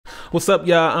What's up,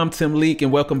 y'all? I'm Tim Leak,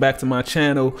 and welcome back to my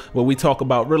channel where we talk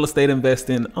about real estate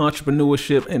investing,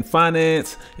 entrepreneurship, and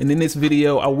finance. And in this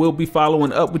video, I will be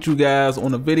following up with you guys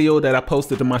on a video that I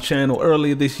posted to my channel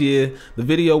earlier this year. The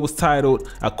video was titled,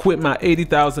 I quit my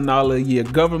 $80,000 a year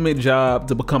government job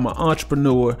to become an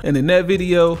entrepreneur. And in that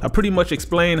video, I pretty much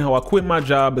explained how I quit my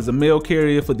job as a mail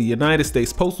carrier for the United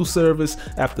States Postal Service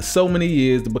after so many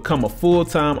years to become a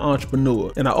full-time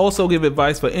entrepreneur. And I also give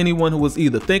advice for anyone who was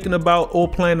either thinking about or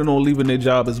planning on leaving their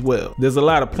job as well. There's a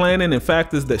lot of planning and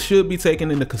factors that should be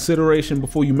taken into consideration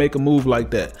before you make a move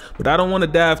like that. But I don't want to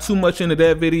dive too much into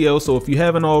that video, so if you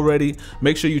haven't already,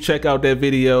 make sure you check out that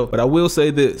video. But I will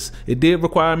say this, it did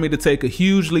require me to take a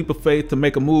huge leap of faith to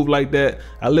make a move like that.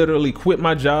 I literally quit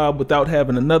my job without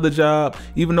having another job.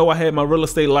 Even though I had my real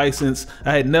estate license,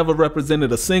 I had never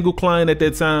represented a single client at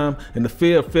that time, and the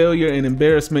fear of failure and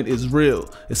embarrassment is real,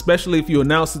 especially if you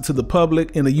announce it to the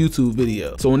public in a YouTube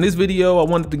video. So in this video, I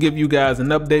wanted to give you guys an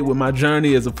update with my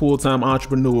journey as a full-time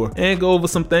entrepreneur and go over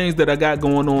some things that I got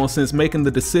going on since making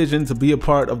the decision to be a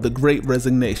part of the Great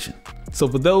Resignation. So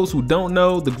for those who don't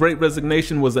know, the Great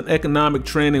Resignation was an economic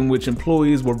trend in which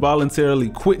employees were voluntarily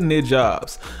quitting their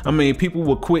jobs. I mean, people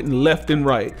were quitting left and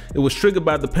right. It was triggered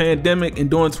by the pandemic, and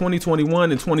during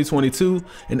 2021 and 2022,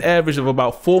 an average of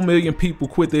about 4 million people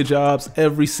quit their jobs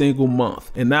every single month,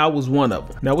 and I was one of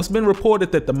them. Now, it's been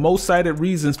reported that the most cited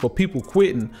reasons for people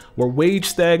quitting were wage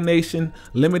stagnation,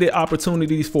 limited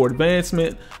opportunities for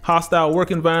advancement, hostile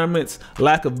work environments,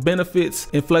 lack of benefits,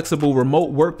 inflexible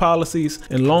remote work policies,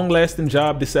 and long-lasting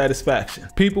job dissatisfaction.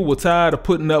 People were tired of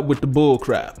putting up with the bull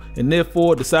crap and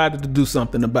therefore decided to do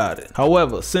something about it.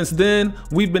 However, since then,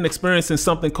 we've been experiencing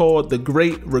something called the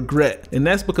Great Regret, and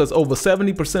that's because over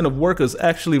 70% of workers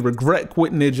actually regret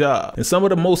quitting their job. And some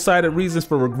of the most cited reasons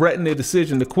for regretting their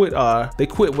decision to quit are they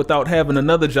quit without having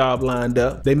another job lined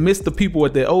up, they miss the people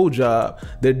at their old job,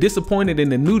 they're disappointed in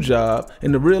their new job,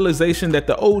 and the realization that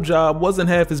the old job wasn't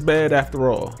half as bad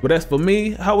after all. But as for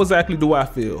me, how exactly do I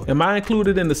feel? Am I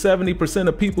included in the 70%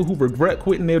 of people who regret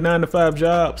quitting their 9-to-5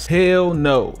 jobs? Hell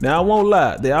no. Now, I won't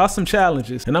lie, there are some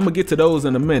challenges, and I'm gonna get to those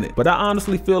in a minute, but I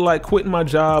honestly feel like quitting my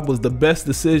job was the best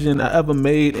decision I ever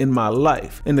made in my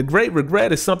life. And the Great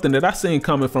Regret is something that I seen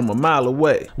coming from a mile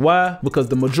away. Why? Because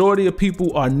the majority of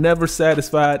people are never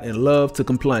satisfied and love to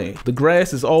complain. The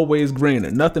grass is always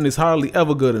greener. Nothing is hardly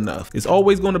ever good enough. It's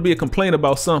always going to be a complaint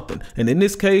about something, and in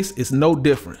this case, it's no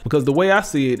different. Because the way I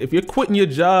see it, if you're quitting your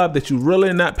job that you really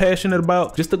are not passionate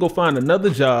about just to go find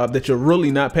another job that you're really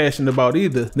not passionate about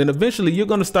either, then eventually you're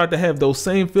going to start to have those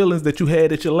same feelings that you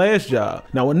had at your last job.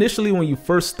 Now, initially when you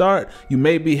first start, you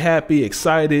may be happy,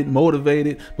 excited,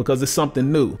 motivated because it's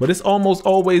something new, but it's almost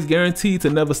always guaranteed to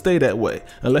never stay that way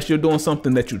unless you're doing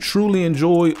something that you truly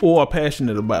enjoy or are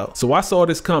passionate about. So I saw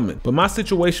this coming, but my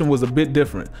situation was a bit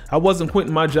different. I wasn't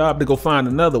quitting my job to go find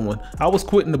another one. I was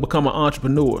quitting to become an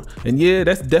entrepreneur. And yeah,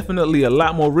 that's definitely a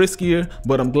lot more riskier,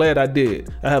 but I'm glad I did.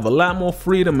 I have a lot more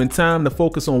freedom and time to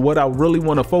focus on what I really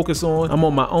want to focus on. I'm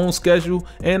on my own schedule,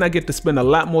 and I get to spend a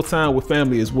lot more time with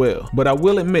family as well. But I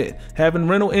will admit, having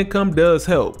rental income does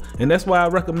help, and that's why I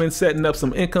recommend setting up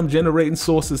some income generating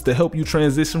sources to help you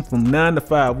transition from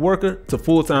 9-to-5 worker to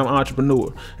full-time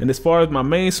entrepreneur. And as far as my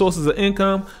main sources of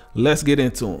income, let's get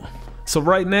into them. So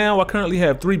right now, I currently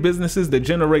have 3 businesses that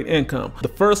generate income. The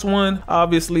first one,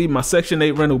 obviously, my Section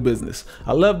 8 rental business.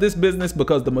 I love this business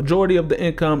because the majority of the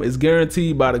income is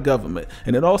guaranteed by the government,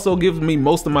 and it also gives me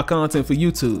most of my content for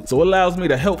YouTube. So it allows me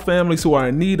to help families who are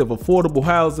in need of affordable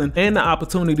housing and the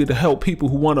opportunity to help people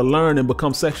who want to learn and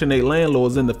become Section 8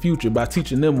 landlords in the future by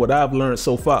teaching them what I've learned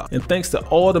so far. And thanks to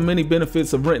all the many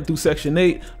benefits of renting through Section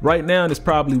 8, right now it's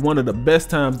probably one of the best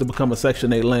times to become a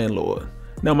Section 8 landlord.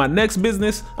 Now, my next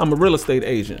business, I'm a real estate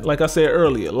agent. Like I said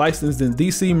earlier, licensed in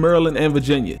DC, Maryland, and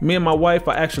Virginia. Me and my wife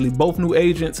are actually both new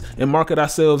agents and market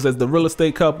ourselves as the real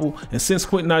estate couple. And since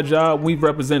quitting our job, we've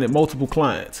represented multiple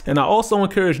clients. And I also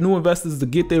encourage new investors to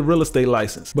get their real estate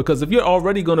license, because if you're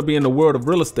already going to be in the world of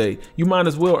real estate, you might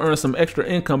as well earn some extra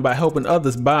income by helping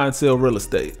others buy and sell real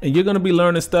estate. And you're going to be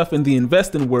learning stuff in the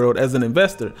investing world as an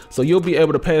investor, so you'll be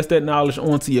able to pass that knowledge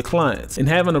on to your clients. And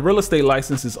having a real estate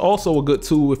license is also a good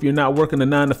tool if you're not working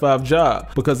a 9-to-5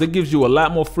 job, because it gives you a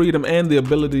lot more freedom and the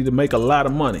ability to make a lot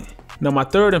of money. Now my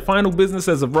third and final business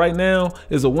as of right now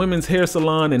is a women's hair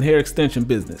salon and hair extension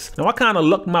business. Now I kind of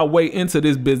lucked my way into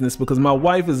this business because my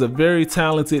wife is a very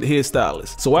talented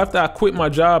hairstylist. So after I quit my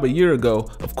job a year ago,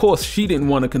 of course she didn't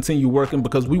want to continue working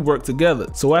because we work together.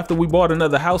 So after we bought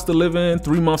another house to live in,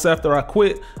 3 months after I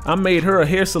quit, I made her a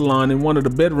hair salon in one of the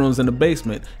bedrooms in the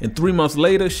basement, and 3 months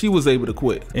later she was able to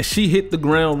quit and she hit the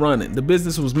ground running. The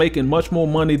business was making much more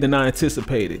money than I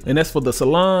anticipated. And as for the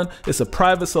salon, it's a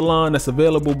private salon that's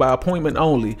available by appointment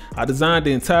only. I designed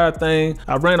the entire thing.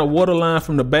 I ran a water line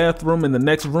from the bathroom in the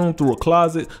next room through a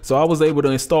closet, so I was able to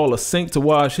install a sink to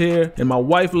wash hair, and my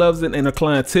wife loves it and her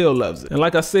clientele loves it. And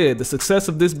like I said, the success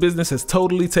of this business has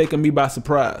totally taken me by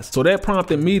surprise. So that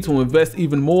prompted me to invest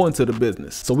even more into the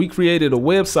business. So we created a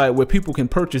website where people can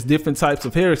purchase different types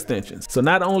of hair extensions. So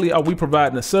not only are we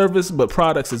providing a service, but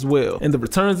products as well. And the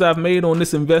returns I've made on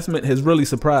this investment has really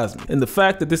surprised me. And the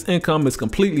fact that this income is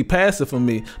completely passive for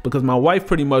me because my wife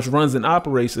pretty much runs and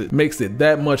operates it makes it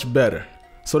that much better.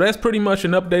 So that's pretty much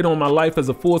an update on my life as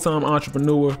a full-time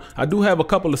entrepreneur. I do have a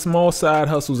couple of small side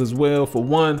hustles as well. For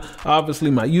one, obviously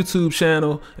my YouTube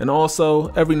channel, and also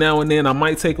every now and then I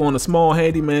might take on a small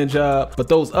handyman job, but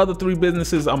those other 3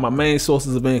 businesses are my main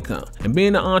sources of income. And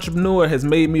being an entrepreneur has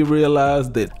made me realize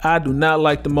that I do not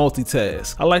like to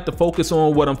multitask. I like to focus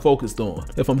on what I'm focused on.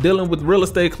 If I'm dealing with real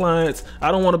estate clients,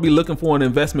 I don't want to be looking for an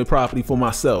investment property for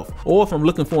myself. Or if I'm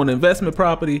looking for an investment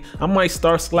property, I might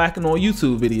start slacking on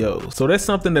YouTube videos. So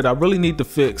that's something that I really need to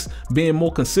fix, being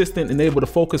more consistent and able to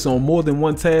focus on more than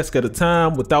one task at a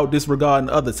time without disregarding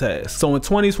other tasks. So in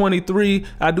 2023,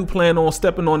 I do plan on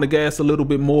stepping on the gas a little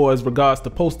bit more as regards to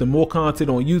posting more content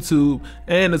on YouTube,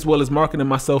 and as well as marketing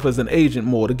myself as an agent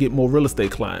more to get more real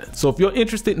estate clients. So if you're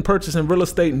interested in purchasing real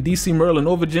estate in DC, Maryland,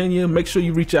 or Virginia, make sure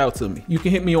you reach out to me. You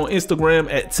can hit me on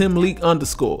Instagram at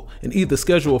timleak_ and either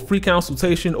schedule a free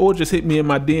consultation or just hit me in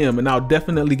my DM and I'll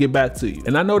definitely get back to you.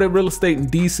 And I know that real estate in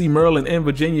DC, Maryland, and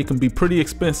Virginia can be pretty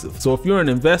expensive. So if you're an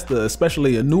investor,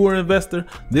 especially a newer investor,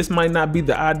 this might not be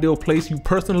the ideal place you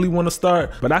personally want to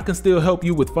start, but I can still help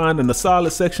you with finding a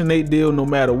solid Section 8 deal no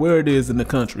matter where it is in the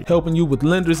country, helping you with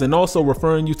lenders and also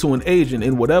referring you to an agent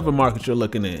in whatever market you're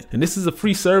looking in. And this is a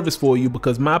free service for you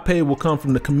because my pay will come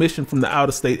from the commission from the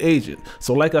out-of-state agent.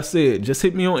 So like I said, just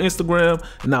hit me on Instagram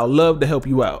and I'll love to help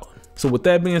you out. So with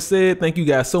that being said, thank you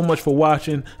guys so much for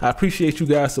watching. I appreciate you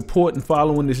guys' support and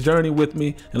following this journey with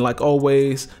me. And like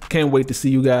always, can't wait to see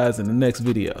you guys in the next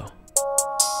video.